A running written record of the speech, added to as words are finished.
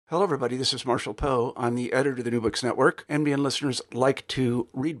Hello, everybody. This is Marshall Poe. I'm the editor of the New Books Network. NBN listeners like to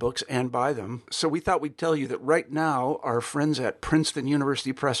read books and buy them. So we thought we'd tell you that right now, our friends at Princeton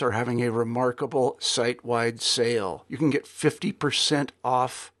University Press are having a remarkable site-wide sale. You can get 50%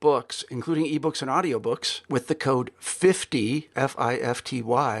 off books, including ebooks and audiobooks, with the code 50,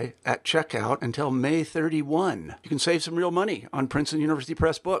 F-I-F-T-Y, at checkout until May 31. You can save some real money on Princeton University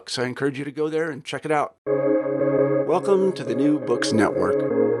Press books. I encourage you to go there and check it out. Welcome to the New Books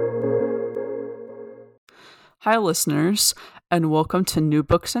Network. Hi, listeners, and welcome to New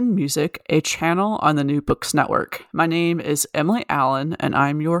Books and Music, a channel on the New Books Network. My name is Emily Allen, and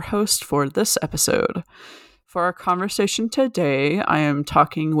I'm your host for this episode. For our conversation today, I am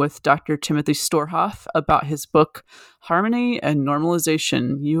talking with Dr. Timothy Storhoff about his book, Harmony and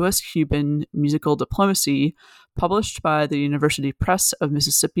Normalization, U.S.-Cuban Musical Diplomacy, published by the University Press of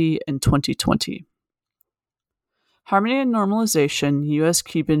Mississippi in 2020. Harmony and Normalization,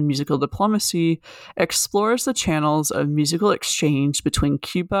 U.S.-Cuban Musical Diplomacy explores the channels of musical exchange between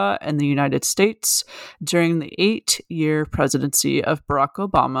Cuba and the United States during the 8-year presidency of Barack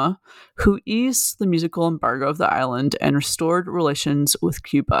Obama, who eased the musical embargo of the island and restored relations with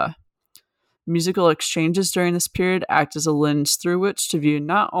Cuba. Musical exchanges during this period act as a lens through which to view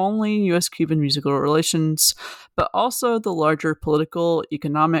not only U.S.-Cuban musical relations, but also the larger political,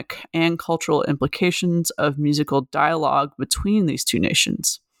 economic, and cultural implications of musical dialogue between these two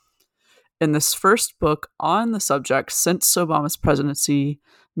nations. In this first book on the subject since Obama's presidency,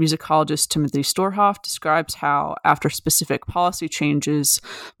 musicologist Timothy Storhoff describes how, after specific policy changes,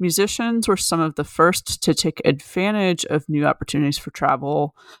 musicians were some of the first to take advantage of new opportunities for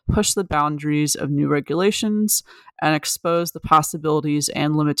travel, push the boundaries of new regulations, and expose the possibilities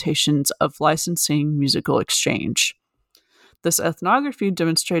and limitations of licensing musical exchange. This ethnography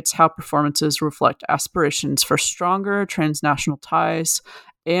demonstrates how performances reflect aspirations for stronger transnational ties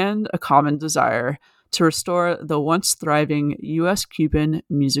and a common desire to restore the once thriving U.S.-Cuban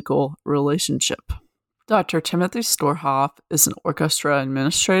musical relationship. Dr. Timothy Storhoff is an orchestra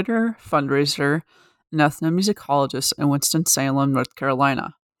administrator, fundraiser, and ethnomusicologist in Winston-Salem, North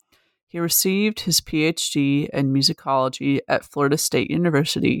Carolina. He received his PhD in musicology at Florida State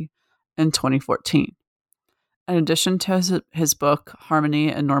University in 2014. In addition to his book, Harmony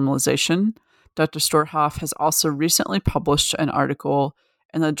and Normalization, Dr. Storhoff has also recently published an article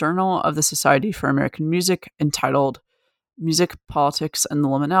in the Journal of the Society for American Music entitled Music, Politics, and the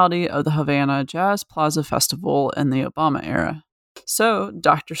Liminality of the Havana Jazz Plaza Festival in the Obama Era. So,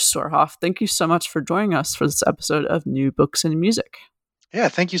 Dr. Storhoff, thank you so much for joining us for this episode of New Books and Music. Yeah,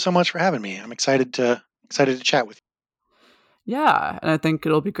 thank you so much for having me. I'm excited to chat with you. Yeah, and I think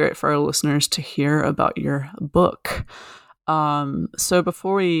it'll be great for our listeners to hear about your book. So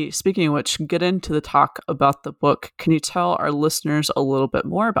before we, speaking of which, get into the talk about the book, can you tell our listeners a little bit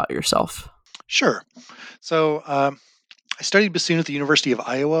more about yourself? Sure. So I studied bassoon at the University of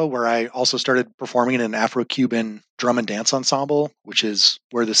Iowa, where I also started performing in an Afro-Cuban drum and dance ensemble, which is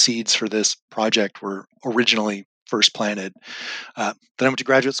where the seeds for this project were originally first planted. Then I went to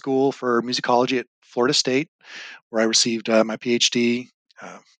graduate school for musicology at Florida State, where I received my PhD.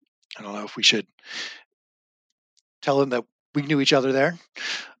 I don't know if we should tell them that we knew each other there.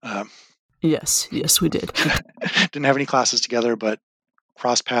 Yes, we did. Didn't have any classes together, but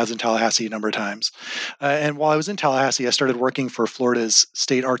crossed paths in Tallahassee a number of times. And while I was in Tallahassee, I started working for Florida's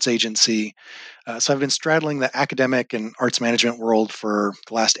state arts agency. So I've been straddling the academic and arts management world for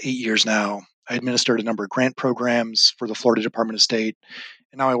the last 8 years now. I administered a number of grant programs for the Florida Department of State,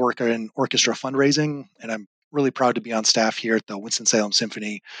 and now I work in orchestra fundraising, and I'm really proud to be on staff here at the Winston-Salem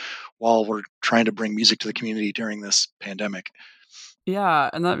Symphony while we're trying to bring music to the community during this pandemic. Yeah,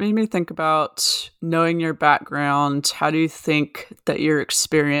 and that made me think about knowing your background. How do you think that your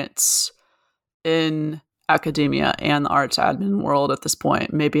experience in academia and the arts admin world at this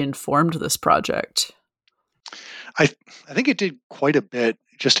point maybe informed this project? I think it did quite a bit,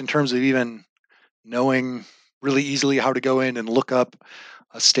 just in terms of even knowing really easily how to go in and look up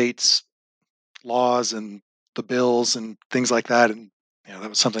a state's laws and the bills and things like that. And that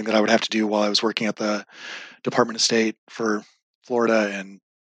was something that I would have to do while I was working at the Department of State for Florida, and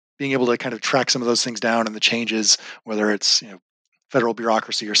being able to kind of track some of those things down and the changes, whether it's federal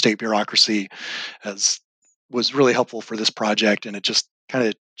bureaucracy or state bureaucracy, was really helpful for this project. And it just kind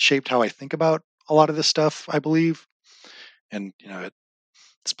of shaped how I think about a lot of this stuff, I believe. And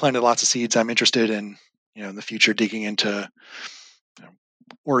it's planted lots of seeds. I'm interested in in the future digging into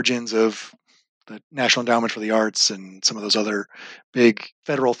origins of the National Endowment for the Arts and some of those other big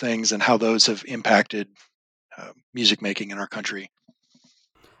federal things and how those have impacted music making in our country.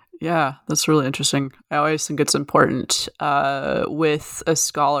 Yeah, that's really interesting. I always think it's important with a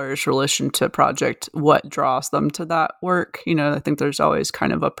scholar's relation to a project, what draws them to that work. I think there's always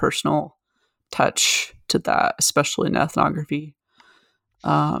kind of a personal touch to that, especially in ethnography.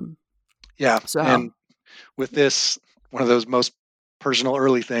 Yeah. So, And with this, one of those most personal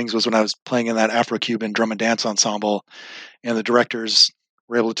early things was when I was playing in that Afro-Cuban drum and dance ensemble, and the directors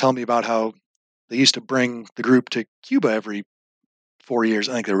were able to tell me about how they used to bring the group to Cuba every 4 years.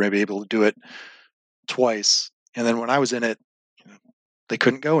 I think they were maybe able to do it twice. And then when I was in it, they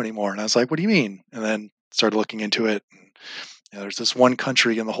couldn't go anymore. And I was like, what do you mean? And then started looking into it. And, there's this one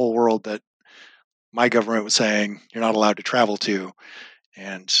country in the whole world that my government was saying you're not allowed to travel to.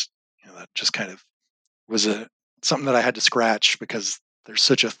 And that just kind of was something that I had to scratch because there's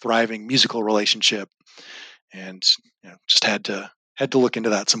such a thriving musical relationship, and just had to look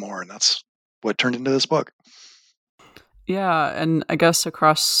into that some more, and that's what turned into this book. yeah, and I guess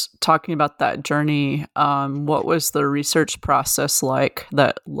across talking about that journey, what was the research process like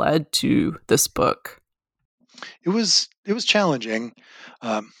that led to this book? It was challenging.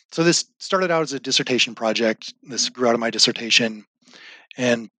 So this started out as a dissertation project. This grew out of my dissertation,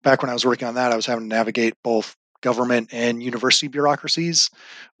 and back when I was working on that, I was having to navigate both government and university bureaucracies,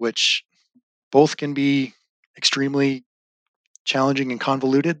 which both can be extremely challenging and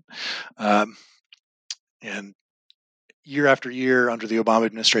convoluted. And year after year, under the Obama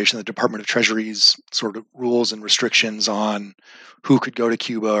administration, the Department of Treasury's sort of rules and restrictions on who could go to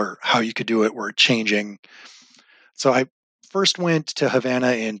Cuba or how you could do it were changing. So I first went to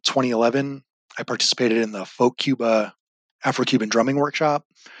Havana in 2011. I participated in the Folk Cuba Afro-Cuban drumming workshop,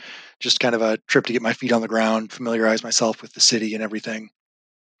 just kind of a trip to get my feet on the ground, familiarize myself with the city and everything.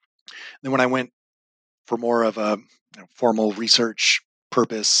 Then when I went for more of a formal research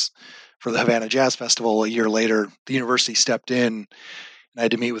purpose for the Havana Jazz Festival a year later, the university stepped in, and I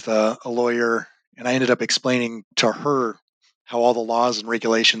had to meet with a lawyer, and I ended up explaining to her how all the laws and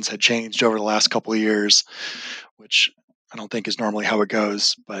regulations had changed over the last couple of years, which I don't think is normally how it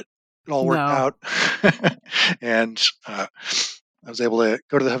goes, but it all worked No. out. And I was able to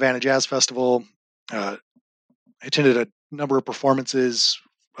go to the Havana Jazz Festival. I attended a number of performances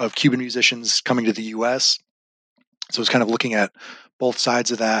of Cuban musicians coming to the U.S. So I was kind of looking at both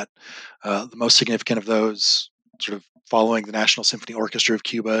sides of that. The most significant of those, sort of following the National Symphony Orchestra of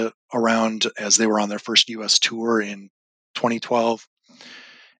Cuba around as they were on their first U.S. tour in 2012,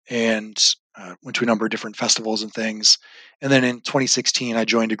 and went to a number of different festivals and things. And then in 2016, I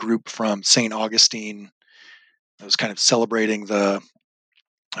joined a group from St. Augustine that was kind of celebrating the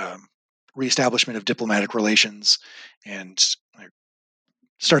reestablishment of diplomatic relations, and I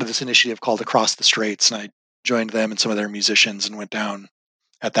started this initiative called Across the Straits, and I joined them and some of their musicians and went down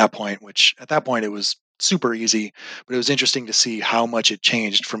at that point, which at that point it was super easy, but it was interesting to see how much it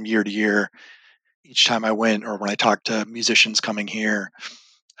changed from year to year. Each time I went, or when I talked to musicians coming here,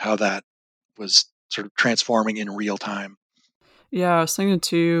 how that was sort of transforming in real time. Yeah, I was thinking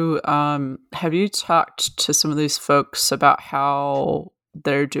too, have you talked to some of these folks about how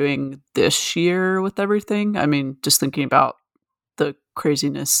they're doing this year with everything? I mean, just thinking about the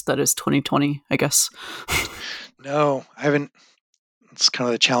craziness that is 2020, I guess. No, I haven't. It's kind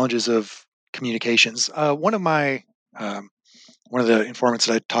of the challenges of communications. One of the informants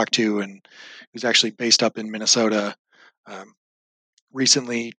that I talked to, and who's actually based up in Minnesota, um,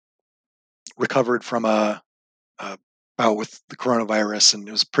 recently recovered from a bout with the coronavirus, and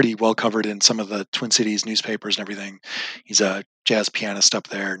it was pretty well covered in some of the Twin Cities newspapers and everything. He's a jazz pianist up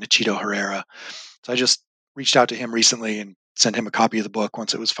there, Nachito Herrera. So I just reached out to him recently and sent him a copy of the book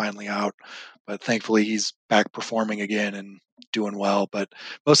once it was finally out. But thankfully, he's back performing again and doing well. But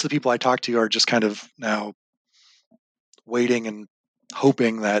most of the people I talk to are just kind of now waiting and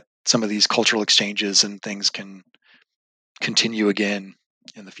hoping that some of these cultural exchanges and things can continue again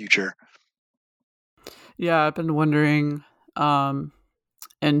in the future. Yeah, I've been wondering,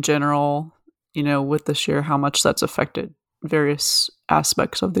 in general, with this year, how much that's affected various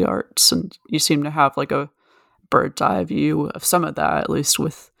aspects of the arts. And you seem to have like a bird's eye view of some of that, at least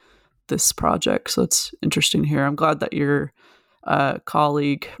with this project. So it's interesting to hear. I'm glad that your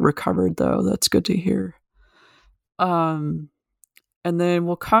colleague recovered, though. That's good to hear. And then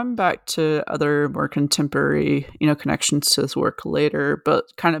we'll come back to other more contemporary, connections to this work later, but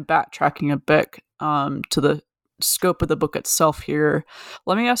kind of backtracking a bit to the scope of the book itself here.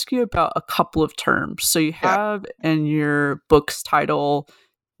 Let me ask you about a couple of terms. So you have in your book's title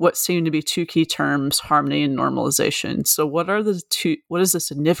what seem to be two key terms, harmony and normalization. So what is the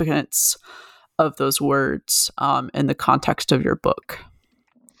significance of those words in the context of your book?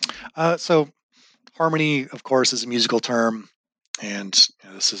 So harmony, of course, is a musical term, And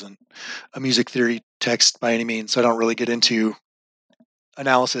this isn't a music theory text by any means, so I don't really get into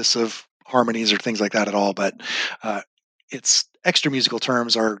analysis of harmonies or things like that at all. But its extra musical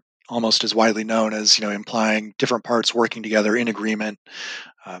terms are almost as widely known as implying different parts working together in agreement,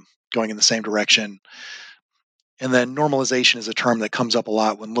 going in the same direction. And then normalization is a term that comes up a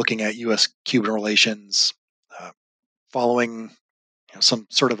lot when looking at U.S.-Cuban relations. Following some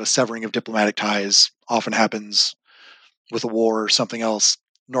sort of a severing of diplomatic ties often happens with a war or something else.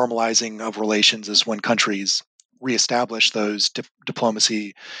 Normalizing of relations is when countries reestablish those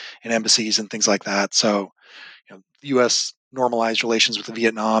diplomacy and embassies and things like that. So, the U.S. normalized relations with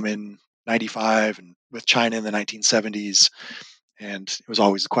Vietnam in '95 and with China in the 1970s. And it was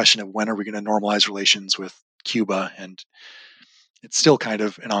always a question of when are we going to normalize relations with Cuba? And it's still kind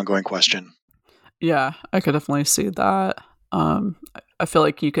of an ongoing question. Yeah, I could definitely see that. I feel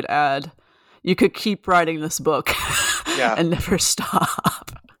like you could keep writing this book Yeah. and never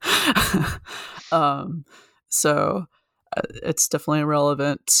stop. So it's definitely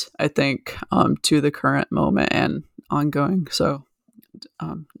relevant, I think, to the current moment and ongoing. So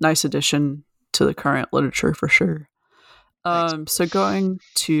nice addition to the current literature for sure. So going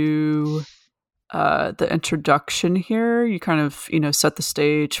to the introduction here, you kind of set the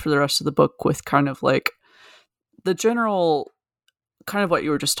stage for the rest of the book with kind of like the general, kind of what you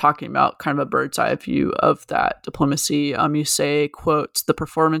were just talking about, kind of a bird's eye view of that diplomacy. You say, quote, "The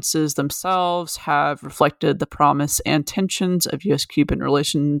performances themselves have reflected the promise and tensions of U.S.-Cuban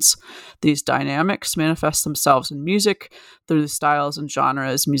relations. These dynamics manifest themselves in music through the styles and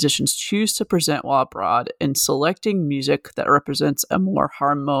genres musicians choose to present while abroad, in selecting music that represents a more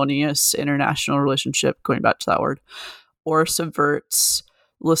harmonious international relationship," going back to that word, "or subverts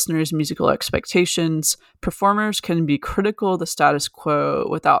listeners' musical expectations. Performers can be critical of the status quo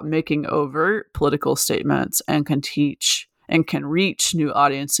without making overt political statements, and can reach new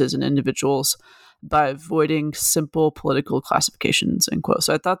audiences and individuals by avoiding simple political classifications," end quote.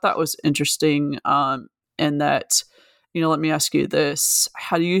 So I thought that was interesting, in that, let me ask you this.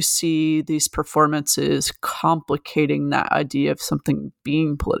 How do you see these performances complicating that idea of something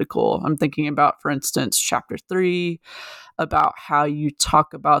being political? I'm thinking about, for instance, chapter 3, about how you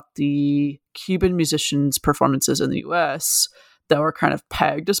talk about the Cuban musicians' performances in the US that were kind of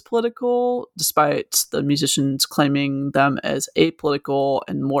pegged as political, despite the musicians claiming them as apolitical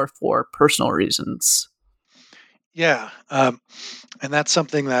and more for personal reasons. Yeah. And that's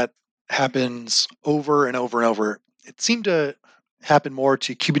something that happens over and over and over. It seemed to happen more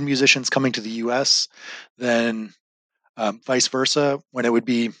to Cuban musicians coming to the US than vice versa. When it would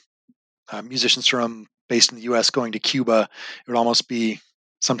be musicians from based in the U.S. going to Cuba, it would almost be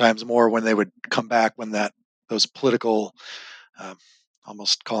sometimes more when they would come back when those political,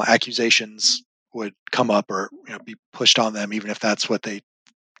 almost call it accusations, would come up or be pushed on them, even if that's what they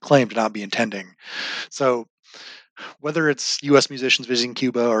claim to not be intending. So whether it's U.S. musicians visiting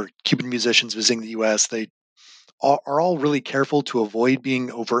Cuba or Cuban musicians visiting the U.S., they are all really careful to avoid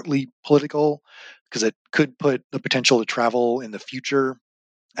being overtly political because it could put the potential to travel in the future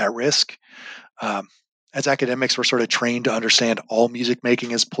at risk. Um, as academics, we're sort of trained to understand all music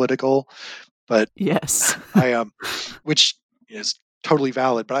making as political, but Yes. which is totally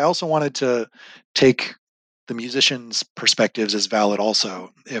valid. But I also wanted to take the musicians' perspectives as valid.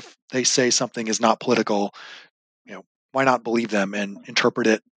 Also, if they say something is not political, why not believe them and interpret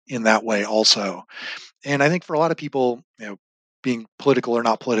it in that way? Also, and I think for a lot of people, being political or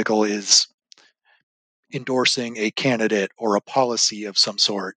not political is endorsing a candidate or a policy of some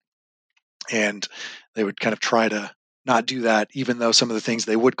sort. And they would kind of try to not do that, even though some of the things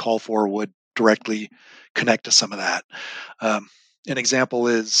they would call for would directly connect to some of that. An example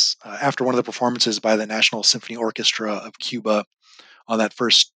is after one of the performances by the National Symphony Orchestra of Cuba on that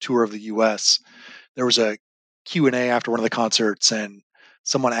first tour of the U.S., there was a Q&A after one of the concerts, and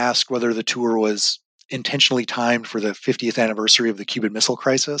someone asked whether the tour was intentionally timed for the 50th anniversary of the Cuban Missile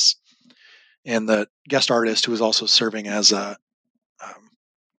Crisis. And the guest artist, who was also serving as a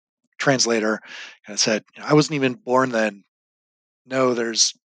translator, kind of said, "I wasn't even born then. No,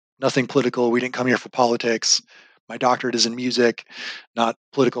 there's nothing political. We didn't come here for politics. My doctorate is in music, not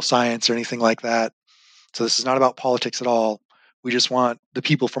political science or anything like that. So this is not about politics at all. We just want the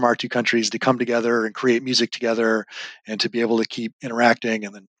people from our two countries to come together and create music together and to be able to keep interacting."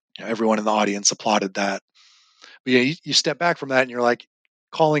 And then everyone in the audience applauded that. But you step back from that and you're like,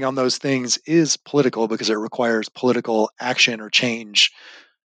 calling on those things is political because it requires political action or change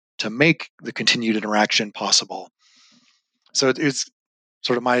to make the continued interaction possible. So it's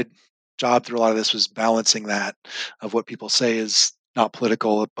sort of my job through a lot of this was balancing that of what people say is not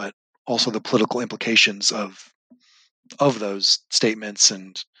political, but also the political implications of of those statements,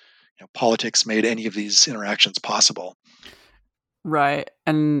 and politics made any of these interactions possible. Right.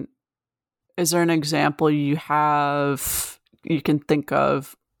 And is there an example you can think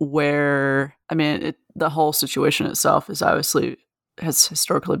of where, I mean, the whole situation itself has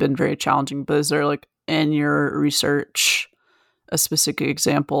historically been very challenging, but is there, like, in your research, a specific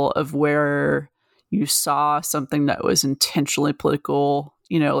example of where you saw something that was intentionally political,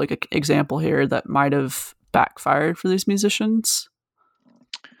 like an example here that might have backfired for these musicians?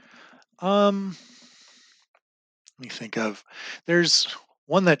 Let me think of. There's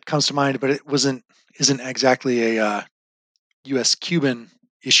one that comes to mind, but it isn't exactly a U.S.-Cuban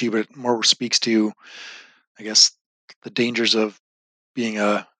issue, but it more speaks to, I guess, the dangers of being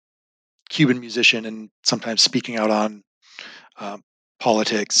a Cuban musician and sometimes speaking out on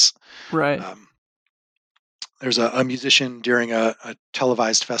politics. Right. There's a musician during a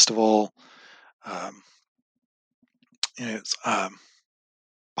televised festival. It's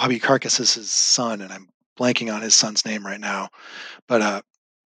Bobby Carcass's son, and I'm blanking on his son's name right now, but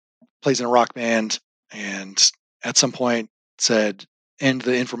plays in a rock band, and at some point said, "End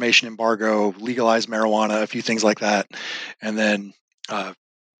the information embargo, legalize marijuana," a few things like that, and then a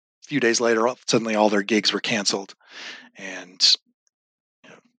few days later, suddenly all their gigs were canceled, and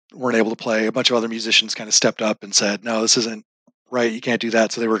weren't able to play. A bunch of other musicians kind of stepped up and said, "No, this isn't right. You can't do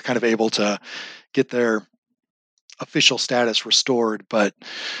that." So they were kind of able to get their official status restored, but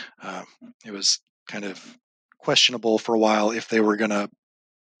it was kind of questionable for a while if they were going to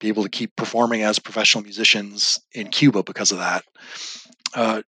be able to keep performing as professional musicians in Cuba because of that.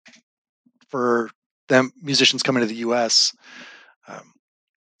 For them, musicians coming to the U.S.,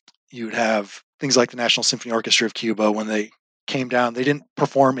 you would have things like the National Symphony Orchestra of Cuba. When they came down, they didn't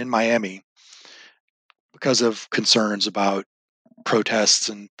perform in Miami because of concerns about protests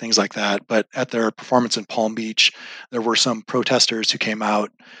and things like that. But at their performance in Palm Beach, there were some protesters who came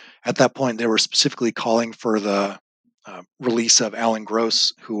out. At that point, they were specifically calling for the release of Alan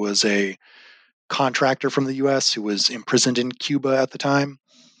Gross, who was a contractor from the U.S. who was imprisoned in Cuba at the time,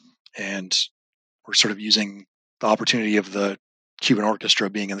 and were sort of using the opportunity of the Cuban orchestra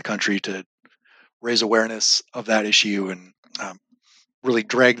being in the country to raise awareness of that issue and really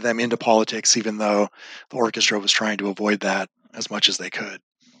drag them into politics, even though the orchestra was trying to avoid that as much as they could.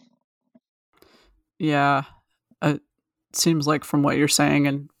 Yeah. It seems like from what you're saying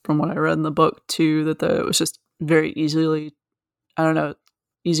and from what I read in the book too, that it was just very easy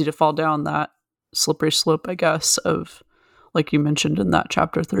to fall down that slippery slope, I guess, of, like you mentioned in that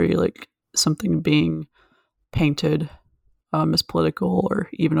chapter 3, like something being painted as political or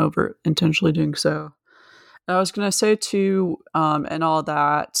even over intentionally doing so. And I was going to say too, and all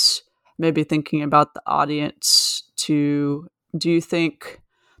that, maybe thinking about the audience too, do you think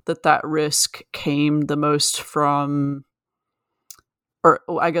that risk came the most from, or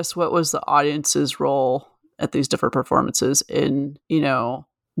I guess what was the audience's role at these different performances in,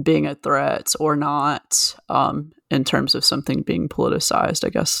 being a threat or not, in terms of something being politicized, I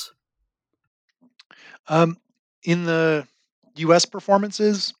guess? In the U.S.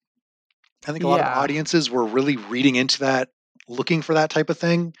 performances, I think a lot of Yeah. audiences were really reading into that, looking for that type of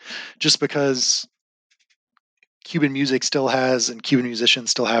thing, just because Cuban music still has, and Cuban musicians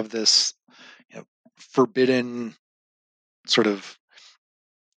still have this forbidden sort of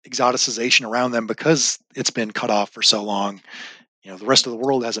exoticization around them because it's been cut off for so long. The rest of the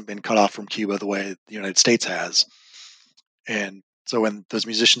world hasn't been cut off from Cuba the way the United States has. And so when those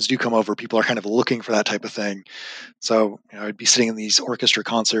musicians do come over, people are kind of looking for that type of thing. So I'd be sitting in these orchestra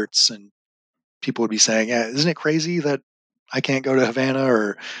concerts and people would be saying, "Yeah, isn't it crazy that I can't go to Havana,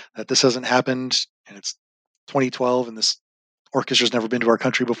 or that this hasn't happened? And it's 2012 and this orchestra's never been to our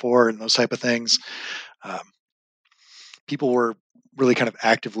country before," and those type of things. People were really kind of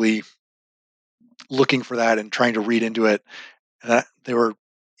actively looking for that and trying to read into it. And they were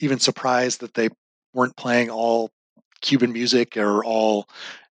even surprised that they weren't playing all Cuban music or all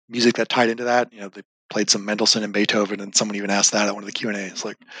music that tied into that. They played some Mendelssohn and Beethoven, and someone even asked that at one of the Q&As,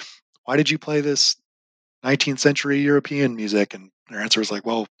 like, "Why did you play this 19th century European music?" And their answer was like,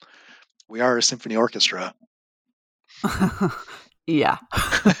 "Well, we are a symphony orchestra." Yeah.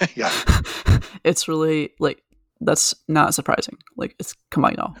 Yeah. It's really, like, that's not surprising. Like, it's, come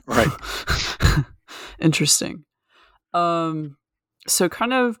on, y'all. Right. Interesting. So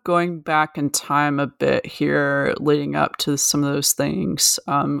kind of going back in time a bit here, leading up to some of those things,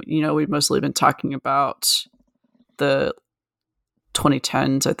 we've mostly been talking about the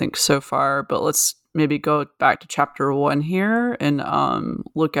 2010s, I think, so far, but let's maybe go back to chapter 1 here and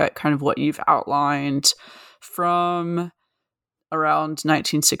look at kind of what you've outlined from around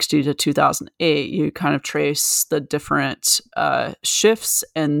 1960 to 2008, you kind of trace the different shifts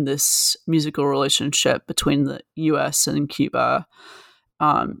in this musical relationship between the U.S. and Cuba,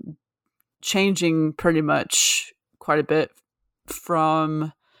 changing pretty much quite a bit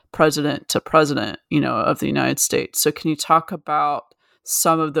from president to president, of the United States. So can you talk about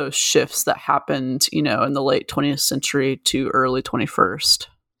some of those shifts that happened, in the late 20th century to early 21st?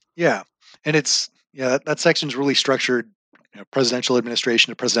 Yeah. And that section's really structured, presidential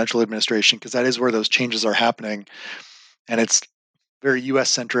administration to presidential administration, because that is where those changes are happening. And it's very US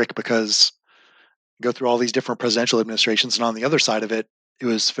centric because you go through all these different presidential administrations. And on the other side of it, it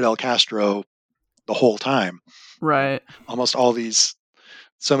was Fidel Castro the whole time. Right. Almost all these,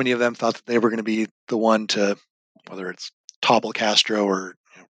 so many of them thought that they were going to be the one to, whether it's topple Castro or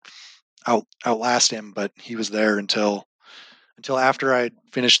outlast him, but he was there until after I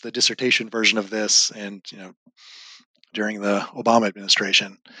finished the dissertation version of this, and during the Obama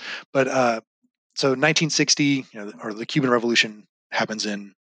administration. But so 1960, or the Cuban Revolution happens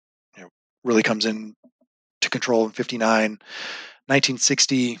really comes in to control in 59.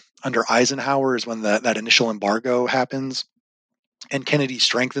 1960 under Eisenhower is when that initial embargo happens, and Kennedy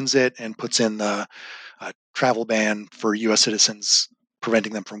strengthens it and puts in the travel ban for U.S. citizens,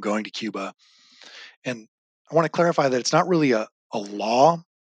 preventing them from going to Cuba. And I want to clarify that it's not really a law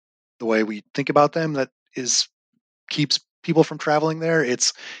the way we think about them that keeps people from traveling there.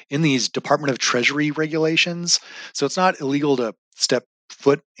 It's in these Department of Treasury regulations. So it's not illegal to step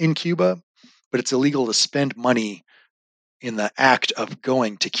foot in Cuba, but it's illegal to spend money in the act of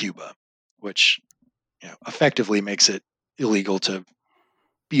going to Cuba, which effectively makes it illegal to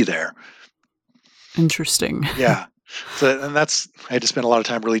be there. Interesting. Yeah. So, and I had to spend a lot of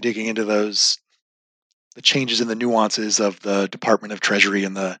time really digging into the changes in the nuances of the Department of Treasury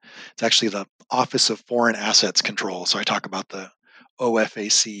and it's actually the Office of Foreign Assets Control. So I talk about the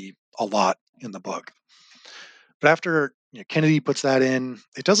OFAC a lot in the book. But after Kennedy puts that in,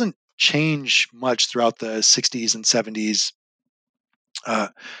 it doesn't change much throughout the 60s and 70s.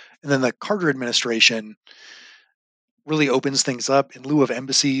 And then the Carter administration really opens things up. In lieu of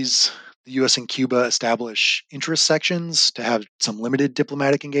embassies, the U.S. and Cuba establish interest sections to have some limited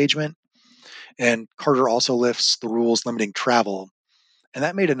diplomatic engagement. And Carter also lifts the rules limiting travel. And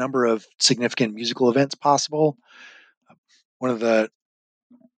that made a number of significant musical events possible. One of the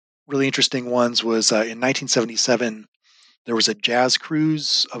really interesting ones was in 1977, there was a jazz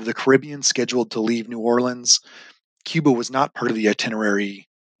cruise of the Caribbean scheduled to leave New Orleans. Cuba was not part of the itinerary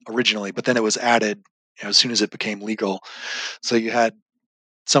originally, but then it was added as soon as it became legal. So you had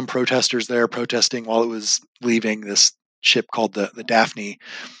some protesters there protesting while it was leaving this ship called the Daphne.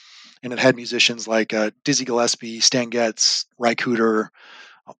 And it had musicians like Dizzy Gillespie, Stan Getz, Ry Cooder,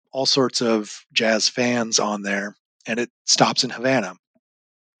 all sorts of jazz fans on there. And it stops in Havana.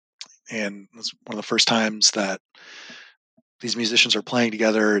 And it's one of the first times that these musicians are playing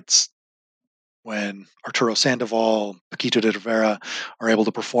together. It's when Arturo Sandoval, Paquito de Rivera are able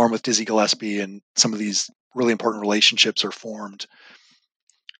to perform with Dizzy Gillespie, and some of these really important relationships are formed.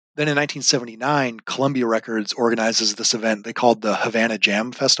 Then in 1979, Columbia Records organizes this event they called the Havana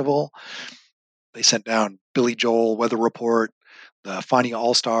Jam Festival. They sent down Billy Joel, Weather Report, the Fania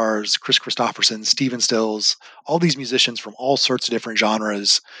All-Stars, Chris Christopherson, Stephen Stills, all these musicians from all sorts of different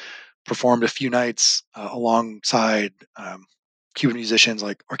genres performed a few nights alongside Cuban musicians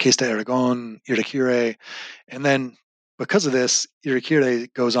like Orquesta Aragon, Irakere. And then because of this,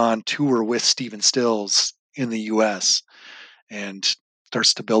 Irakere goes on tour with Stephen Stills in the U.S. and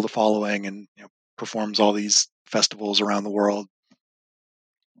starts to build a following and performs all these festivals around the world.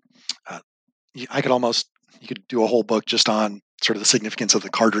 You could do a whole book just on sort of the significance of the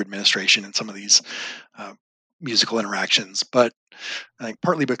Carter administration and some of these musical interactions. But I think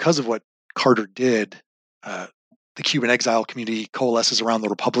partly because of what Carter did, the Cuban exile community coalesces around the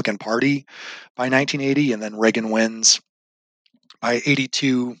Republican Party by 1980, and then Reagan wins. By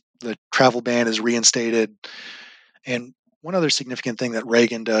 82, the travel ban is reinstated. And one other significant thing that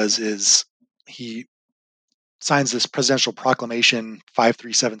Reagan does is he signs this presidential proclamation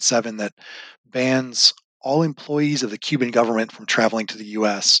 5377 that bans all employees of the Cuban government from traveling to the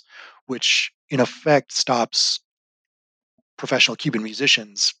U.S., which in effect stops professional Cuban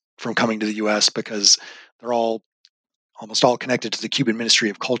musicians from coming to the U.S. because they're almost all connected to the Cuban Ministry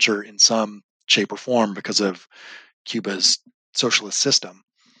of Culture in some shape or form because of Cuba's socialist system.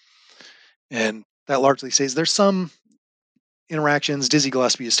 And that largely says there's some interactions. Dizzy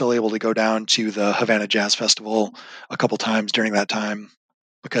Gillespie is still able to go down to the Havana Jazz Festival a couple times during that time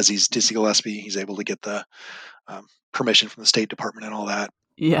because he's Dizzy Gillespie. He's able to get the permission from the State Department and all that.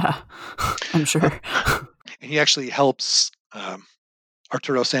 Yeah, I'm sure. And he actually helps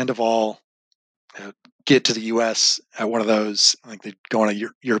Arturo Sandoval get to the U.S. at one of those. I think they go on a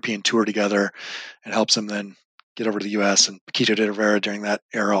European tour together, and helps him then get over to the U.S. And Paquito de Rivera during that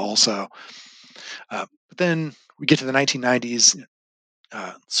era also. But then we get to the 1990s.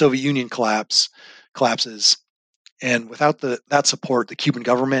 Soviet Union collapses, and without that support, the Cuban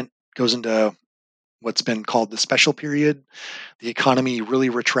government goes into what's been called the special period. The economy really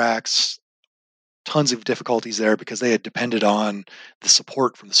retracts. Tons of difficulties there because they had depended on the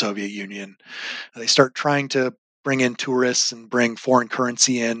support from the Soviet Union. They start trying to bring in tourists and bring foreign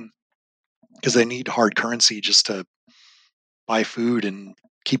currency in because they need hard currency just to buy food and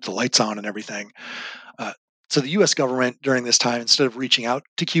keep the lights on and everything. So the U.S. government during this time, instead of reaching out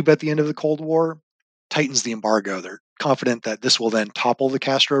to Cuba at the end of the Cold War, tightens the embargo. They're confident that this will then topple the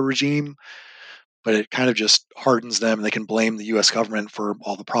Castro regime, but it kind of just hardens them, and they can blame the U.S. government for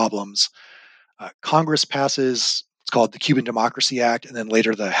all the problems. Congress passes what's called the Cuban Democracy Act, and then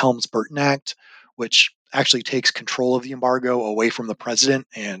later the Helms-Burton Act, which actually takes control of the embargo away from the president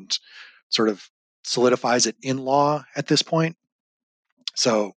and sort of solidifies it in law at this point.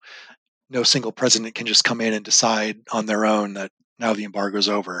 So no single president can just come in and decide on their own that now the embargo is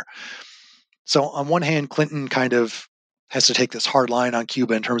over. So on one hand, Clinton kind of has to take this hard line on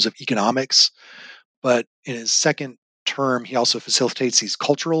Cuba in terms of economics, but in his second term, he also facilitates these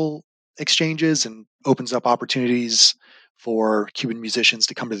cultural exchanges and opens up opportunities for Cuban musicians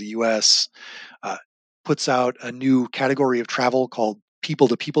to come to the U.S., puts out a new category of travel called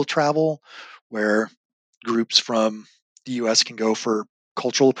people-to-people travel, where groups from the U.S. can go for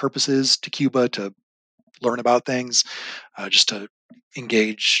cultural purposes to Cuba to learn about things, just to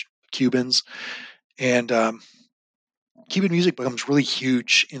engage Cubans. And Cuban music becomes really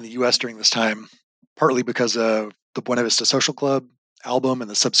huge in the U.S. during this time, partly because of the Buena Vista Social Club album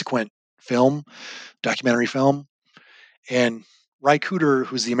and the subsequent documentary film. And Ry Cooder,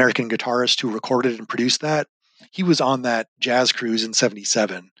 who's the American guitarist who recorded and produced that, he was on that jazz cruise in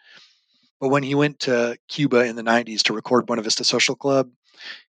 1977. But when he went to Cuba in the 1990s to record Buena Vista Social Club,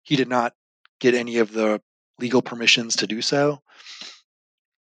 he did not get any of the legal permissions to do so.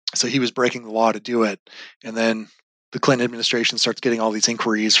 So he was breaking the law to do it. And then the Clinton administration starts getting all these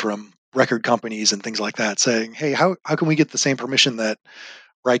inquiries from record companies and things like that saying, hey, how can we get the same permission that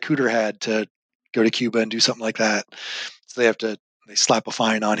Ry Cooder had to go to Cuba and do something like that? So they slap a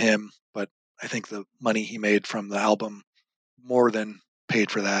fine on him. But I think the money he made from the album more than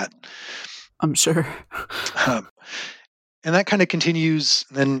paid for that. I'm sure. And that kind of continues.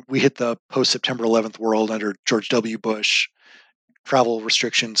 And then we hit the post-September 11th world under George W. Bush. Travel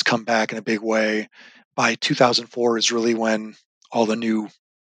restrictions come back in a big way. By 2004 is really when all the new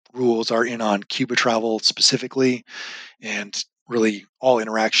rules are in on Cuba travel specifically, and really all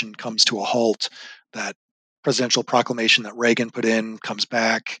interaction comes to a halt. That presidential proclamation that Reagan put in comes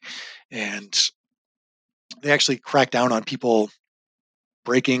back, and they actually crack down on people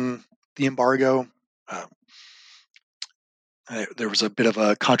breaking the embargo. There was a bit of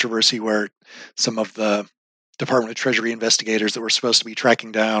a controversy where some of the Department of Treasury investigators that were supposed to be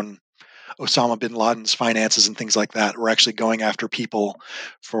tracking down Osama bin Laden's finances and things like that were actually going after people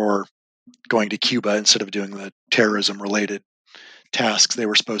for going to Cuba instead of doing the terrorism-related tasks they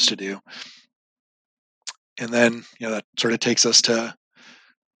were supposed to do. And then, that sort of takes us to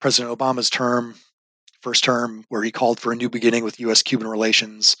President Obama's first term, where he called for a new beginning with U.S.-Cuban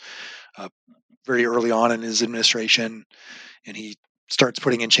relations very early on in his administration. And he starts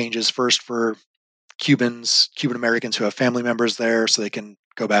putting in changes first for Cuban Americans who have family members there so they can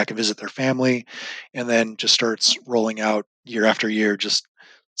go back and visit their family, and then just starts rolling out year after year just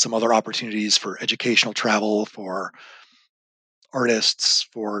some other opportunities for educational travel, for artists,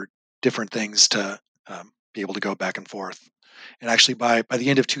 for different things to be able to go back and forth. And actually by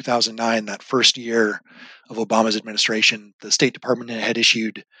the end of 2009, that first year of Obama's administration, the State Department had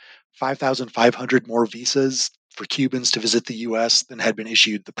issued 5,500 more visas for Cubans to visit the U.S. than had been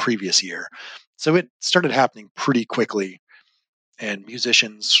issued the previous year. So it started happening pretty quickly, and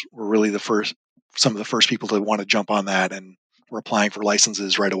musicians were really some of the first people to want to jump on that and were applying for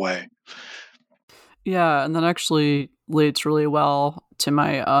licenses right away. Yeah, and that actually leads really well to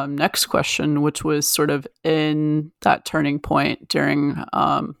my next question, which was sort of in that turning point during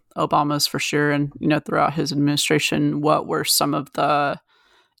Obama's for sure, and throughout his administration, what were some of the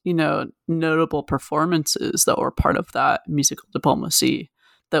notable performances that were part of that musical diplomacy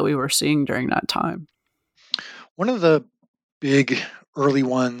that we were seeing during that time? One of the big early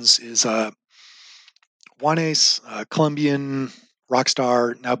ones is Juanes, a Colombian rock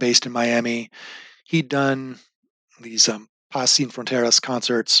star now based in Miami. He'd done these Paz Sin Fronteras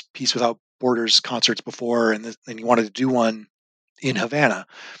concerts, Peace Without Borders concerts before, and he wanted to do one in Havana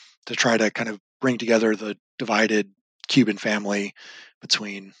to try to kind of bring together the divided Cuban family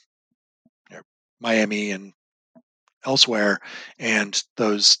between Miami and elsewhere, and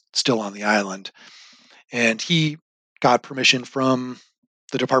those still on the island. And he got permission from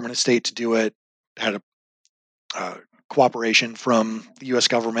the Department of State to do it, had a cooperation from the U.S.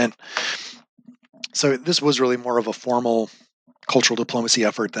 government. So this was really more of a formal cultural diplomacy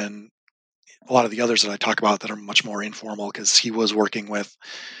effort than a lot of the others that I talk about that are much more informal, because he was working with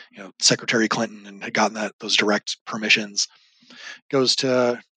Secretary Clinton and had gotten those direct permissions. Goes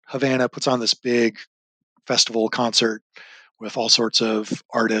to Havana, puts on this big festival concert with all sorts of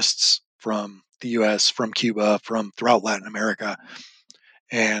artists from the U.S., from Cuba, from throughout Latin America.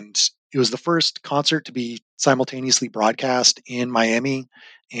 And it was the first concert to be simultaneously broadcast in Miami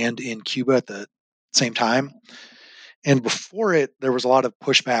and in Cuba at the same time. And before it, there was a lot of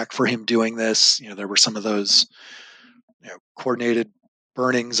pushback for him doing this. There were some of those coordinated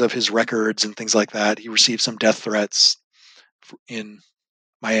burnings of his records and things like that. He received some death threats in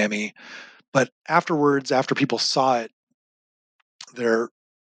Miami. But afterwards, after people saw it, there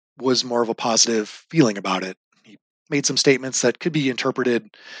was more of a positive feeling about it. He made some statements that could be interpreted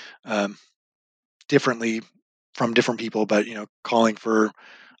differently from different people, but calling for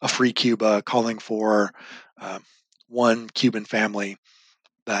a free Cuba, calling for one Cuban family,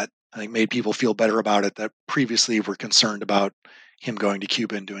 that I think made people feel better about it, that previously were concerned about him going to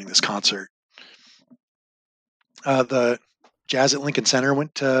Cuba and doing this concert. The Jazz at Lincoln Center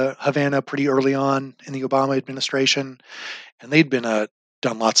went to Havana pretty early on in the Obama administration, and they'd been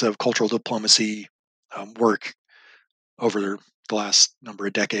done lots of cultural diplomacy work over the last number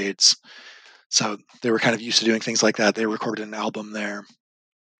of decades. So they were kind of used to doing things like that. They recorded an album there.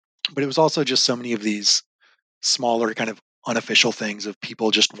 But it was also just so many of these smaller kind of unofficial things of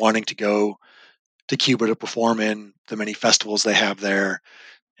people just wanting to go to Cuba to perform in the many festivals they have there.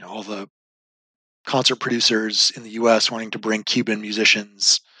 All the concert producers in the U.S. wanting to bring Cuban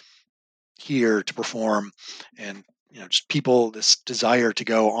musicians here to perform, and just people, this desire to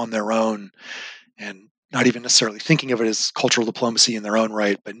go on their own and not even necessarily thinking of it as cultural diplomacy in their own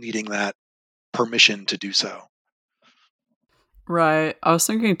right, but needing that permission to do so. Right. I was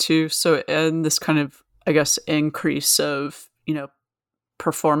thinking too, so in this kind of, I guess, increase of,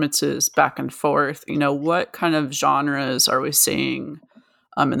 performances back and forth, what kind of genres are we seeing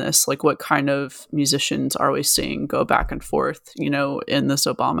in this? Like, what kind of musicians are we seeing go back and forth, in this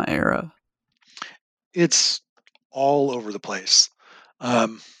Obama era? It's all over the place.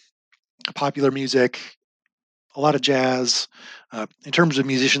 Popular music, a lot of jazz. In terms of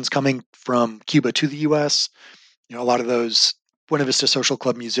musicians coming from Cuba to the U.S., a lot of those Buena Vista Social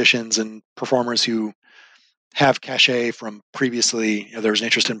Club musicians and performers who have cachet from previously, there was an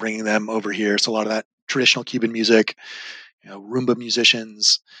interest in bringing them over here. So a lot of that traditional Cuban music, rumba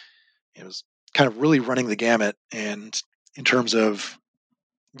musicians, it was kind of really running the gamut. And in terms of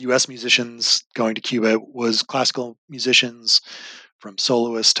U.S. musicians going to Cuba, it was classical musicians, from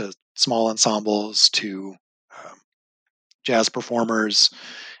soloists to small ensembles to jazz performers,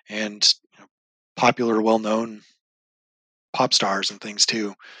 and popular, well-known pop stars and things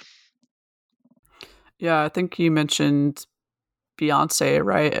too. Yeah, I think you mentioned Beyonce,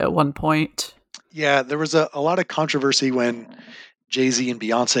 right, at one point. Yeah, there was a lot of controversy when Jay-Z and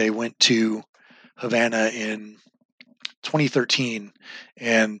Beyonce went to Havana in 2013,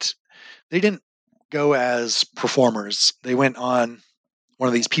 and they didn't go as performers. They went on one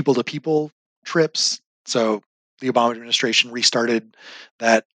of these people-to-people trips. So the Obama administration restarted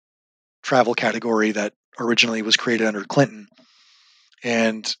that travel category that originally was created under Clinton.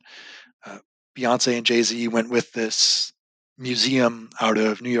 And Beyonce and Jay-Z went with this museum out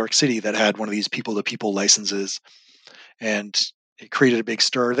of New York City that had one of these people-to-people licenses, and it created a big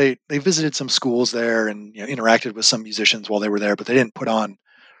stir. They visited some schools there and interacted with some musicians while they were there, but they didn't put on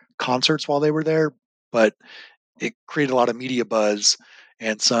concerts while they were there. But it created a lot of media buzz,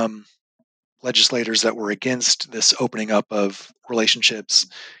 and some legislators that were against this opening up of relationships,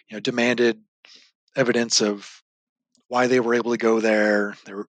 demanded evidence of why they were able to go there.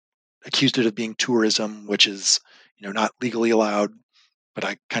 They were accused it of being tourism, which is, not legally allowed. But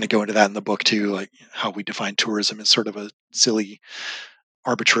I kind of go into that in the book too, like how we define tourism is sort of a silly,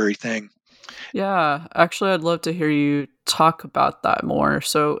 arbitrary thing. Yeah, actually, I'd love to hear you talk about that more.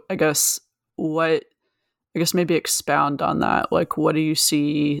 So I guess maybe expound on that. Like, what do you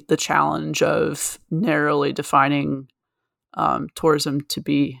see the challenge of narrowly defining tourism to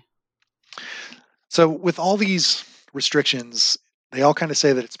be? So with all these restrictions, they all kind of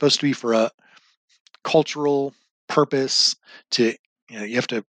say that it's supposed to be for a cultural purpose. To you have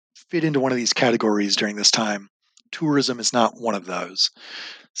to fit into one of these categories during this time. Tourism is not one of those.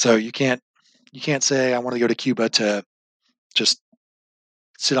 So you can't say I want to go to Cuba to just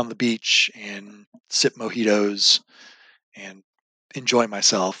sit on the beach and sip mojitos and enjoy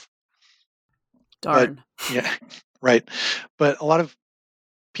myself. Darn. But yeah, right. But a lot of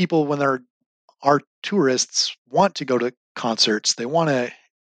people, when there are tourists, want to go to concerts. They want to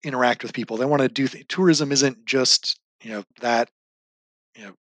interact with people. They want to do tourism isn't just that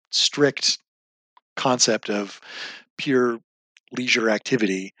strict concept of pure leisure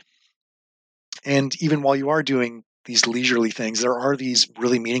activity. And even while you are doing these leisurely things, there are these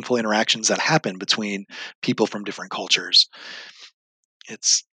really meaningful interactions that happen between people from different cultures.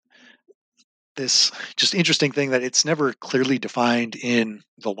 It's this just interesting thing that it's never clearly defined in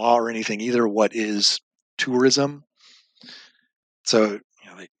the law or anything either. What is tourism? So,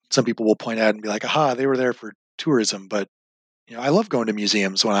 like some people will point out and be like, aha, they were there for tourism. But, I love going to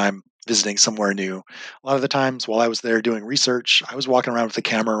museums when I'm visiting somewhere new. A lot of the times while I was there doing research, I was walking around with a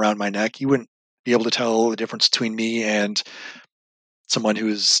camera around my neck. You wouldn't be able to tell the difference between me and someone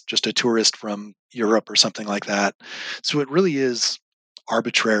who's just a tourist from Europe or something like that. So it really is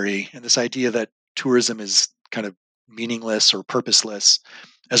arbitrary. And this idea that tourism is kind of meaningless or purposeless,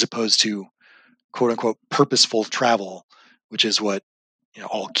 as opposed to quote unquote purposeful travel, which is what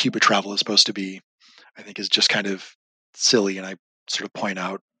all Cuba travel is supposed to be, I think is just kind of silly. And I sort of point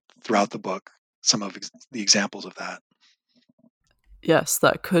out throughout the book some of the examples of that. Yes,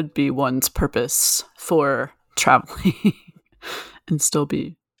 that could be one's purpose for traveling and still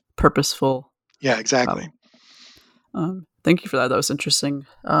be purposeful. Yeah, exactly. Thank you for that. That was interesting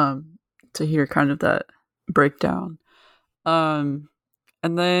to hear kind of that breakdown. And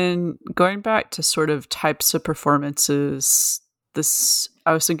then going back to sort of types of performances,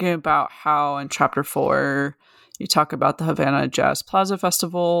 I was thinking about how in chapter 4 you talk about the Havana Jazz Plaza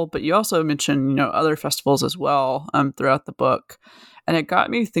Festival, but you also mention other festivals as well throughout the book, and it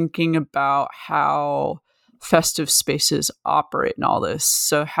got me thinking about how festive spaces operate in all this.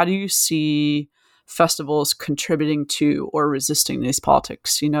 So, how do you see festivals contributing to or resisting these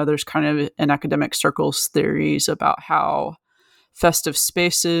politics? There's kind of in academic circles theories about how festive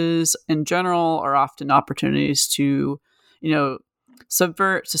spaces in general are often opportunities to,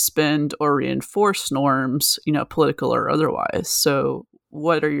 subvert, suspend, or reinforce norms, political or otherwise. So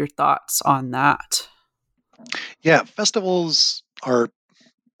what are your thoughts on that? Yeah, festivals are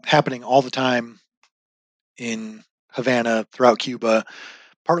happening all the time in Havana, throughout Cuba,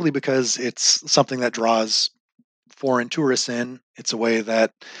 partly because it's something that draws foreign tourists in. It's a way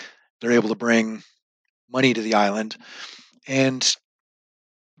that they're able to bring money to the island. And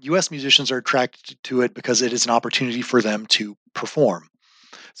US musicians are attracted to it because it is an opportunity for them to perform.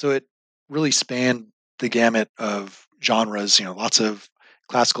 So it really spanned the gamut of genres, lots of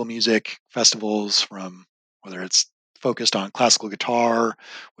classical music festivals, from whether it's focused on classical guitar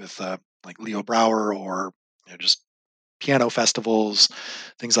with like Leo Brouwer, or just piano festivals,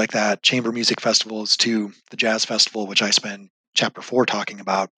 things like that, chamber music festivals, to the jazz festival, which I spend chapter 4 talking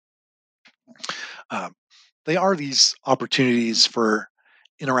about. They are these opportunities for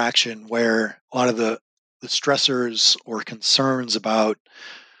interaction where a lot of the stressors or concerns about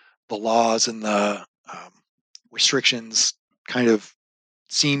the laws and the restrictions kind of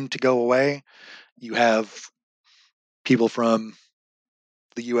seem to go away. You have people from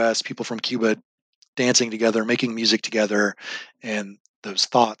the US, people from Cuba dancing together, making music together, and those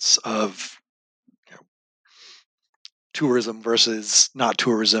thoughts of tourism versus not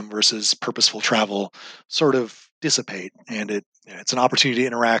tourism versus purposeful travel sort of dissipate, and it's an opportunity to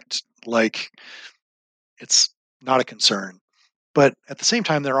interact like it's not a concern. But at the same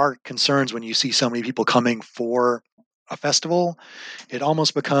time, there are concerns when you see so many people coming for a festival. It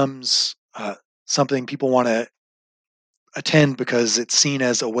almost becomes something people want to attend because it's seen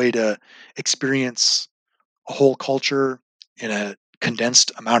as a way to experience a whole culture in a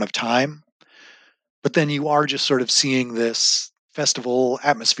condensed amount of time. But then you are just sort of seeing this festival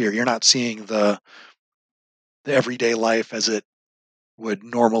atmosphere. You're not seeing the everyday life as it would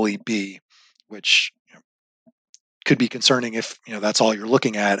normally be, which could be concerning if that's all you're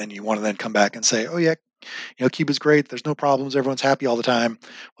looking at, and you want to then come back and say, oh yeah, Cuba's great, there's no problems, everyone's happy all the time.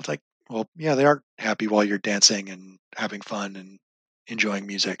 Well, it's like, well, yeah, they are happy while you're dancing and having fun and enjoying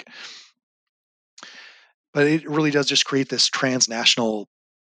music. But it really does just create this transnational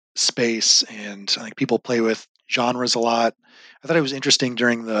space, and I think people play with genres a lot. I thought it was interesting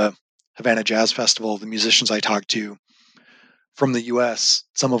during the Havana Jazz Festival, the musicians I talked to from the US,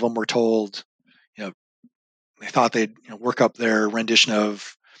 some of them were told, they thought they'd work up their rendition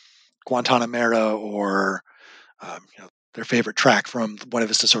of Guantanamera, or their favorite track from Buena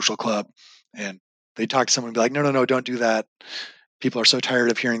Vista Social Club, and they talk to someone and be like, no, don't do that. People are so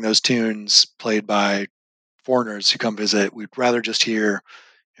tired of hearing those tunes played by foreigners who come visit. We'd rather just hear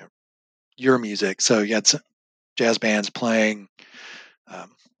your music. So you had some jazz bands playing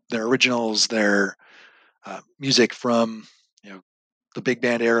their originals, their music from the big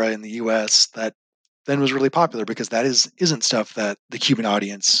band era in the U.S. that then was really popular because that isn't stuff that the Cuban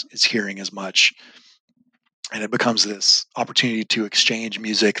audience is hearing as much, and it becomes this opportunity to exchange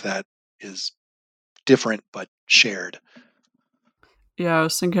music that is different but shared. Yeah, I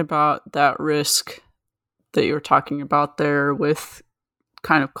was thinking about that risk that you were talking about there with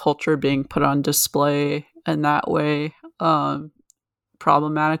kind of culture being put on display in that way,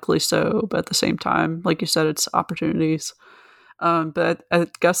 problematically so, but at the same time, like you said, it's opportunities. But I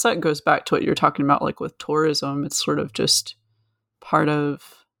guess that goes back to what you're talking about, like with tourism. It's sort of just part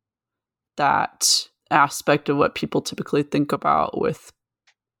of that aspect of what people typically think about with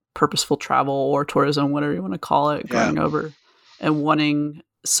purposeful travel or tourism, whatever you want to call it, going over and wanting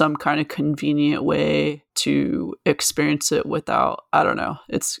some kind of convenient way to experience it without, I don't know.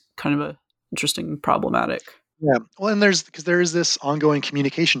 It's kind of a interesting problematic. Yeah. Well, and there is this ongoing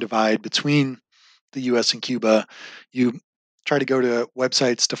communication divide between the US and Cuba. You try to go to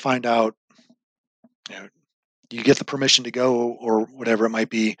websites to find out, you get the permission to go or whatever it might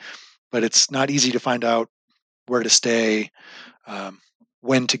be, but it's not easy to find out where to stay,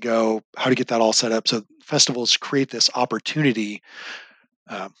 when to go, how to get that all set up. So festivals create this opportunity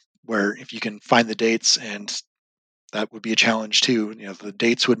where if you can find the dates, and that would be a challenge too. The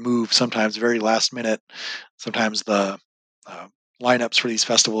dates would move sometimes very last minute. Sometimes the uh, lineups for these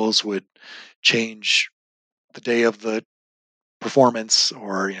festivals would change the day of the performance,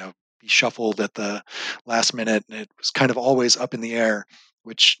 or be shuffled at the last minute, and it was kind of always up in the air,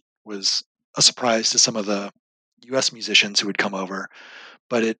 which was a surprise to some of the US musicians who would come over.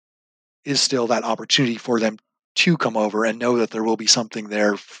 But it is still that opportunity for them to come over and know that there will be something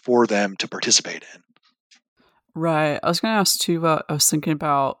there for them to participate in. Right. I was going to ask too, I was thinking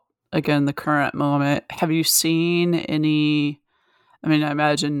about, again, the current moment. Have you seen any, I mean, I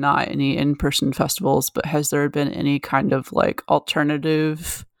imagine not any in-person festivals, but has there been any kind of like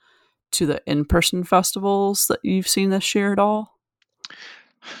alternative to the in-person festivals that you've seen this year at all?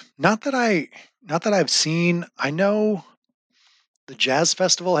 Not that I've seen. I know the jazz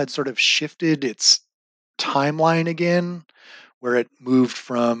festival had sort of shifted its timeline again, where it moved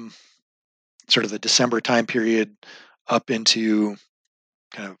from sort of the December time period up into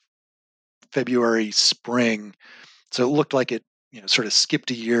kind of February, spring. So it looked like it, sort of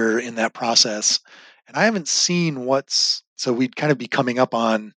skipped a year in that process. And I haven't seen so we'd kind of be coming up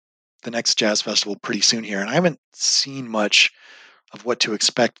on the next jazz festival pretty soon here. And I haven't seen much of what to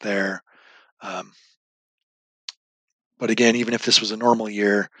expect there. Um, but again, even if this was a normal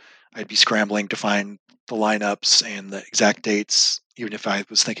year, I'd be scrambling to find the lineups and the exact dates, even if I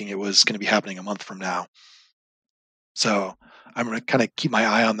was thinking it was going to be happening a month from now. So I'm going to kind of keep my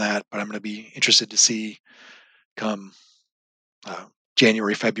eye on that, but I'm going to be interested to see come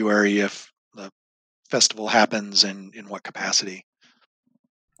January, February, if the festival happens and in what capacity.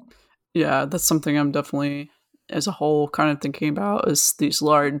 Yeah, that's something I'm definitely, as a whole, kind of thinking about is these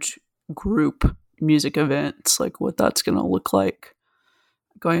large group music events, like what that's going to look like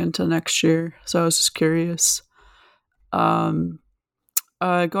going into next year. So I was just curious. Um,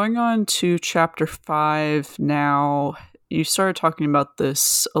 Going on to chapter 5 now, you started talking about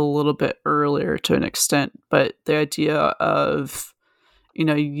this a little bit earlier to an extent, but the idea of,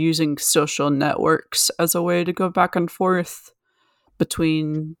 using social networks as a way to go back and forth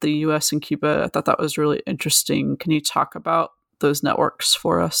between the US and Cuba, I thought that was really interesting. Can you talk about those networks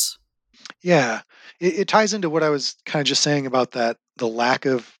for us? Yeah, it ties into what I was kind of just saying about the lack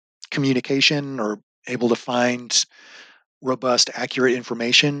of communication or able to find robust, accurate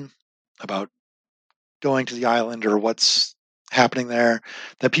information about going to the island or what's happening there,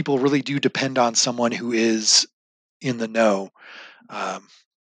 that people really do depend on someone who is in the know, um,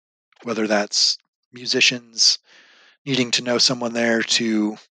 whether that's musicians needing to know someone there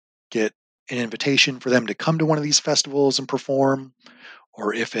to get an invitation for them to come to one of these festivals and perform,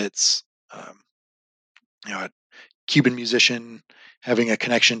 or if it's um, a Cuban musician having a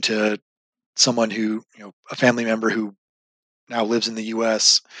connection to someone who, a family member who now lives in the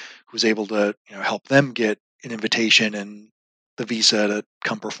U.S., who's able to help them get an invitation and the visa to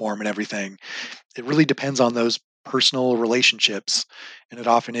come perform and everything. It really depends on those personal relationships, and it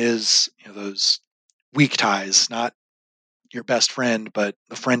often is those weak ties, not your best friend, but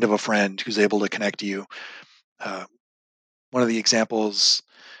the friend of a friend who's able to connect you. Uh, One of the examples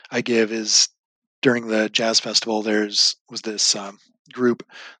I give is during the jazz festival, was this group,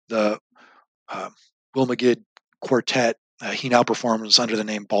 the Wilma Gid Quartet. He now performs under the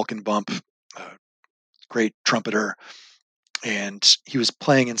name Balkan Bump, great trumpeter, and he was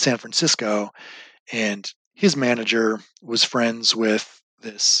playing in San Francisco, and his manager was friends with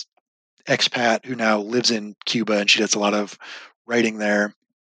this expat who now lives in Cuba, and she does a lot of writing there.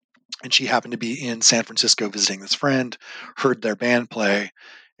 And she happened to be in San Francisco visiting this friend, heard their band play,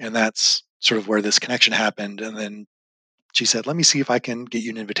 and that's sort of where this connection happened. And then she said, let me see if I can get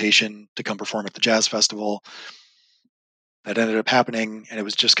you an invitation to come perform at the jazz festival. That ended up happening, and it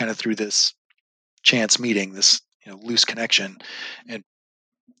was just kind of through this chance meeting, this loose connection. And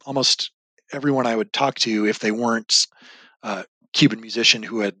almost everyone I would talk to, if they weren't a Cuban musician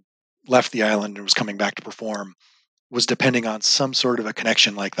who had left the island and was coming back to perform, was depending on some sort of a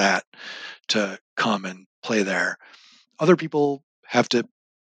connection like that to come and play there. Other people have to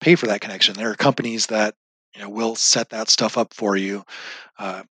pay for that connection. There are companies that will set that stuff up for you.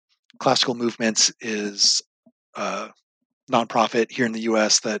 Classical Movements is a nonprofit here in the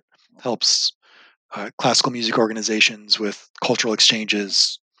U.S. that helps classical music organizations with cultural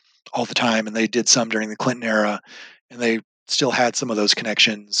exchanges all the time, and they did some during the Clinton era, and they still had some of those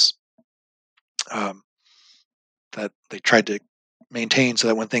connections that they tried to maintain, so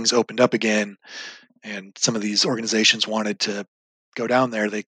that when things opened up again and some of these organizations wanted to go down there,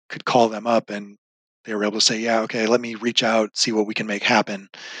 they could call them up and they were able to say, yeah, okay, let me reach out, see what we can make happen.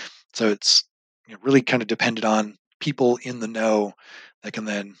 So it's really kind of dependent on people in the know that can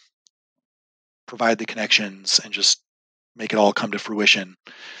then provide the connections and just make it all come to fruition.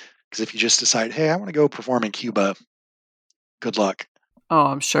 Because if you just decide, hey, I want to go perform in Cuba, good luck. Oh,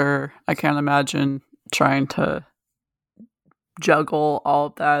 I'm sure. I can't imagine trying to juggle all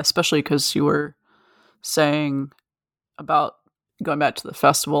of that, especially because you were saying about going back to the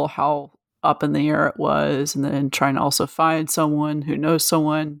festival, how up in the air it was, and then trying to also find someone who knows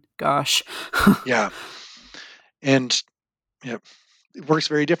someone. Gosh. Yeah. And it works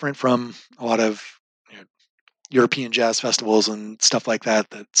very different from a lot of European jazz festivals and stuff like that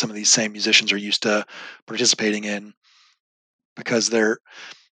some of these same musicians are used to participating in, because there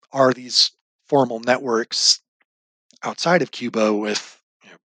are these formal networks outside of Cuba with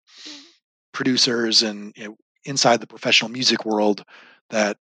producers and inside the professional music world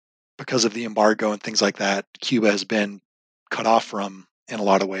that, because of the embargo and things like that, Cuba has been cut off from in a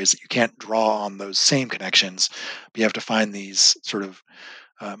lot of ways, that you can't draw on those same connections, but you have to find these sort of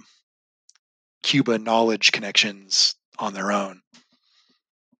Cuba knowledge connections on their own.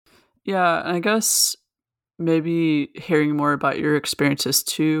 Yeah, and I guess maybe hearing more about your experiences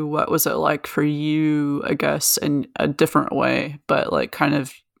too. What was it like for you, I guess, in a different way, but like kind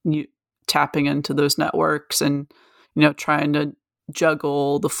of you tapping into those networks and, trying to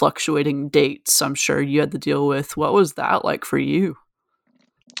juggle the fluctuating dates I'm sure you had to deal with. What was that like for you?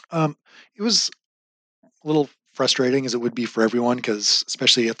 It was a little frustrating, as it would be for everyone, because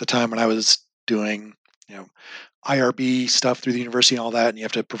especially at the time when I was doing, IRB stuff through the university and all that, and you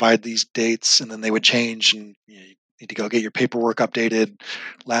have to provide these dates, and then they would change, and you need to go get your paperwork updated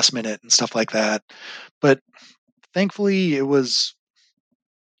last minute and stuff like that. But thankfully, it was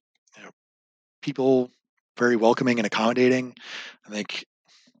people very welcoming and accommodating. I think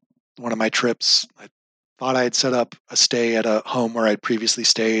one of my trips, I thought I had set up a stay at a home where I'd previously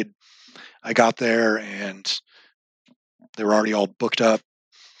stayed. I got there and they were already all booked up,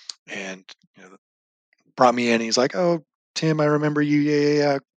 and brought me in. And he's like, "Oh, Tim, I remember you.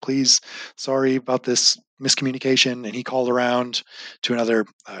 Yeah. Please, sorry about this miscommunication." And he called around to another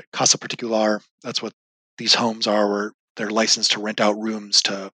Casa Particular. That's what these homes are, where they're licensed to rent out rooms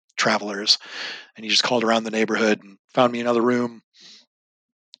to travelers. And he just called around the neighborhood and found me another room,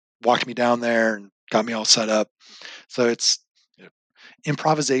 walked me down there, and got me all set up. So it's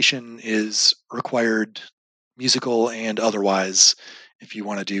improvisation is required, musical and otherwise, if you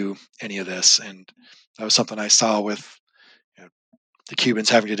want to do any of this. And that was something I saw with the Cubans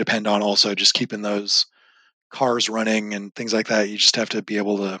having to depend on also just keeping those cars running and things like that. You just have to be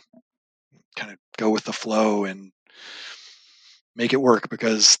able to kind of go with the flow and make it work,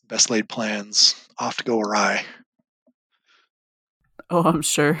 because best laid plans often go awry. Oh, I'm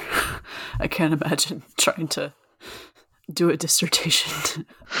sure. I can't imagine trying to do a dissertation.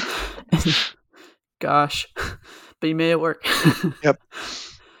 Gosh, but you made it work. Yep.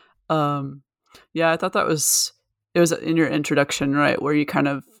 Yeah, I thought it was in your introduction, right, where you kind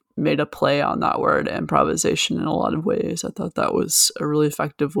of made a play on that word improvisation in a lot of ways. I thought that was a really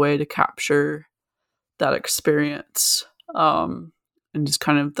effective way to capture that experience, and just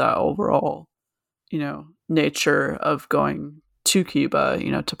kind of that overall, nature of going to Cuba,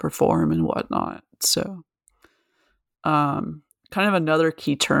 to perform and whatnot. So, kind of another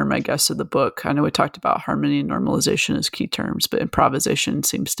key term, I guess, of the book. I know we talked about harmony and normalization as key terms, but improvisation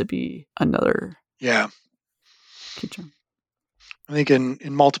seems to be another key term. I think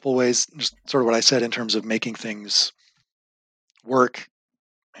in multiple ways, just sort of what I said in terms of making things work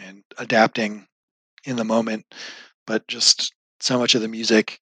and adapting in the moment, but just so much of the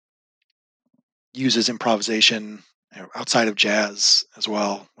music uses improvisation, outside of jazz as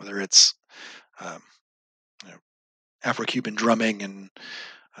well, whether it's um, Afro-Cuban drumming and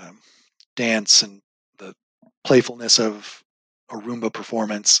dance and the playfulness of a rumba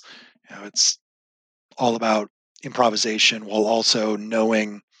performance. It's all about improvisation while also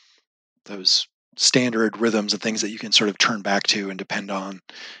knowing those standard rhythms and things that you can sort of turn back to and depend on,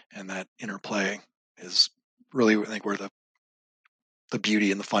 and that interplay is really, I think, where the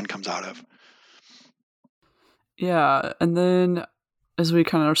beauty and the fun comes out of. Yeah, and then as we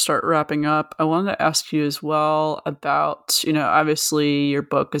kind of start wrapping up, I wanted to ask you as well about, obviously your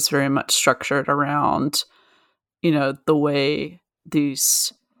book is very much structured around, the way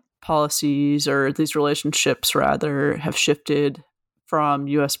these policies or these relationships rather have shifted from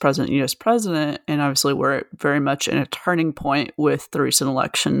US president, and obviously we're very much in a turning point with the recent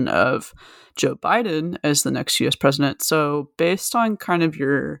election of Joe Biden as the next US president. So based on kind of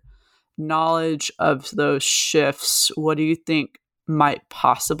your knowledge of those shifts, what do you think might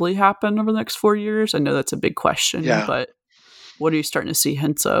possibly happen over the next 4 years? I know that's a big question, but what are you starting to see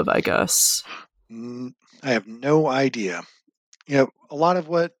hints of, I guess? I have no idea. A lot of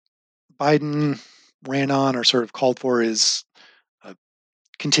what Biden ran on or sort of called for is a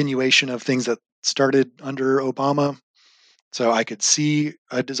continuation of things that started under Obama. So I could see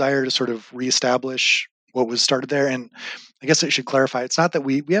a desire to sort of reestablish what was started there. And I guess I should clarify, it's not that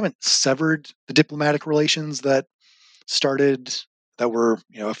we haven't severed the diplomatic relations that started, that were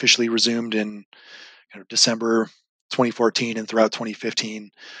officially resumed in December 2014 and throughout 2015.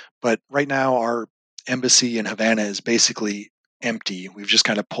 But right now our embassy in Havana is basically empty. We've just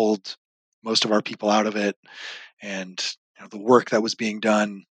kind of pulled most of our people out of it, and the work that was being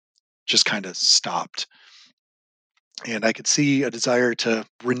done just kind of stopped. And I could see a desire to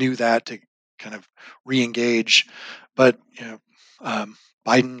renew that, to kind of re-engage. But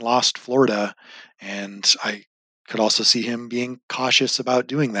Biden lost Florida, and I could also see him being cautious about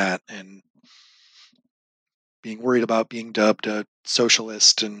doing that and being worried about being dubbed a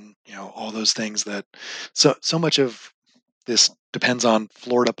socialist, and all those things that so much of this depends on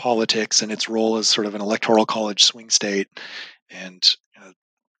Florida politics and its role as sort of an electoral college swing state, and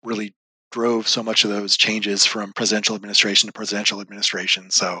really drove so much of those changes from presidential administration to presidential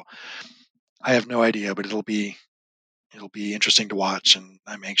administration. So I have no idea, but it'll be interesting to watch, and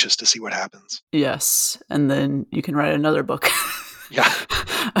I'm anxious to see what happens. Yes, and then you can write another book. Yeah.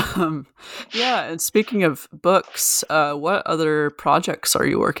 Yeah, and speaking of books, what other projects are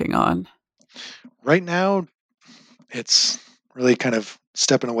you working on? Right now, it's really kind of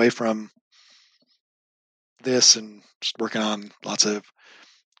stepping away from this and just working on lots of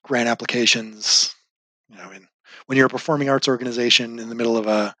grant applications. And when you're a performing arts organization in the middle of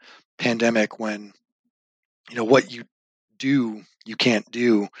a pandemic, when what you do you can't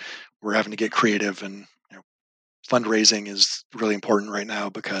do, we're having to get creative, and fundraising is really important right now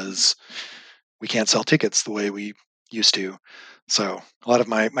because we can't sell tickets the way we used to. So a lot of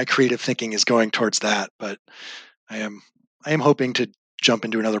my creative thinking is going towards that, but I am hoping to jump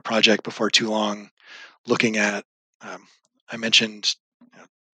into another project before too long, looking at I mentioned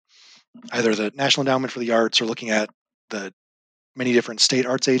either the National Endowment for the Arts, or looking at the many different state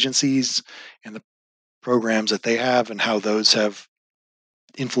arts agencies and the programs that they have, and how those have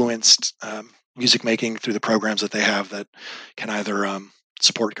influenced music making through the programs that they have that can either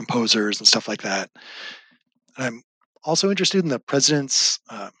support composers and stuff like that. And I'm also interested in the President's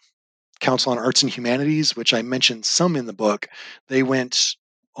Council on Arts and Humanities, which I mentioned some in the book. They went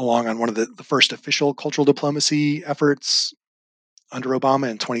along on one of the first official cultural diplomacy efforts under Obama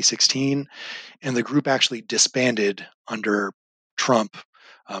in 2016, and the group actually disbanded under Trump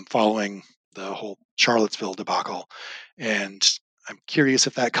following the whole Charlottesville debacle. And I'm curious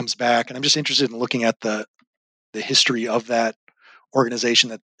if that comes back, and I'm just interested in looking at the history of that organization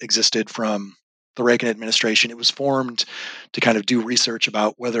that existed from the Reagan administration. It was formed to kind of do research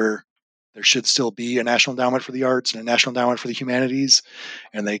about whether there should still be a National Endowment for the Arts and a National Endowment for the Humanities.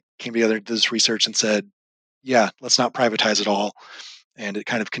 And they came together, did this research, and said, yeah, let's not privatize it all. And it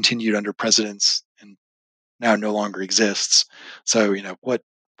kind of continued under presidents, and now no longer exists. So,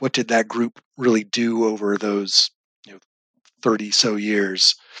 what did that group really do over those 30 so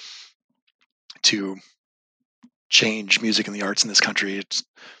years to change music and the arts in this country?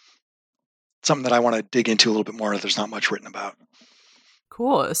 something that I want to dig into a little bit more. There's not much written about.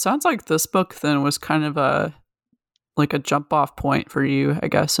 Cool. It sounds like this book then was kind of a jump off point for you, I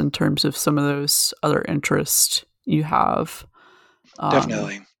guess, in terms of some of those other interests you have.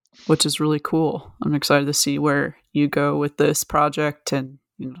 Definitely. Which is really cool. I'm excited to see where you go with this project and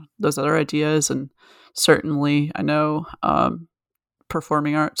those other ideas. And certainly, I know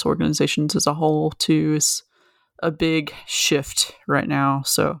performing arts organizations as a whole too is a big shift right now.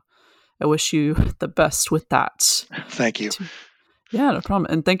 So I wish you the best with that. Thank you. Yeah, no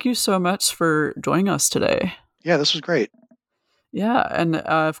problem. And thank you so much for joining us today. Yeah, this was great. Yeah, and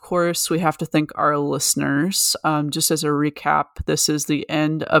of course, we have to thank our listeners. Just as a recap, this is the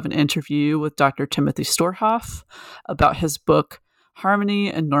end of an interview with Dr. Timothy Storhoff about his book,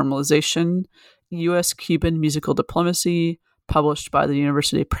 Harmony and Normalization, U.S.-Cuban Musical Diplomacy, published by the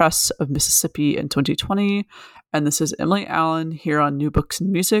University Press of Mississippi in 2020. And this is Emily Allen here on New Books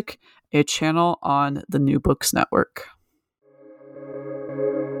and Music, a channel on the New Books Network.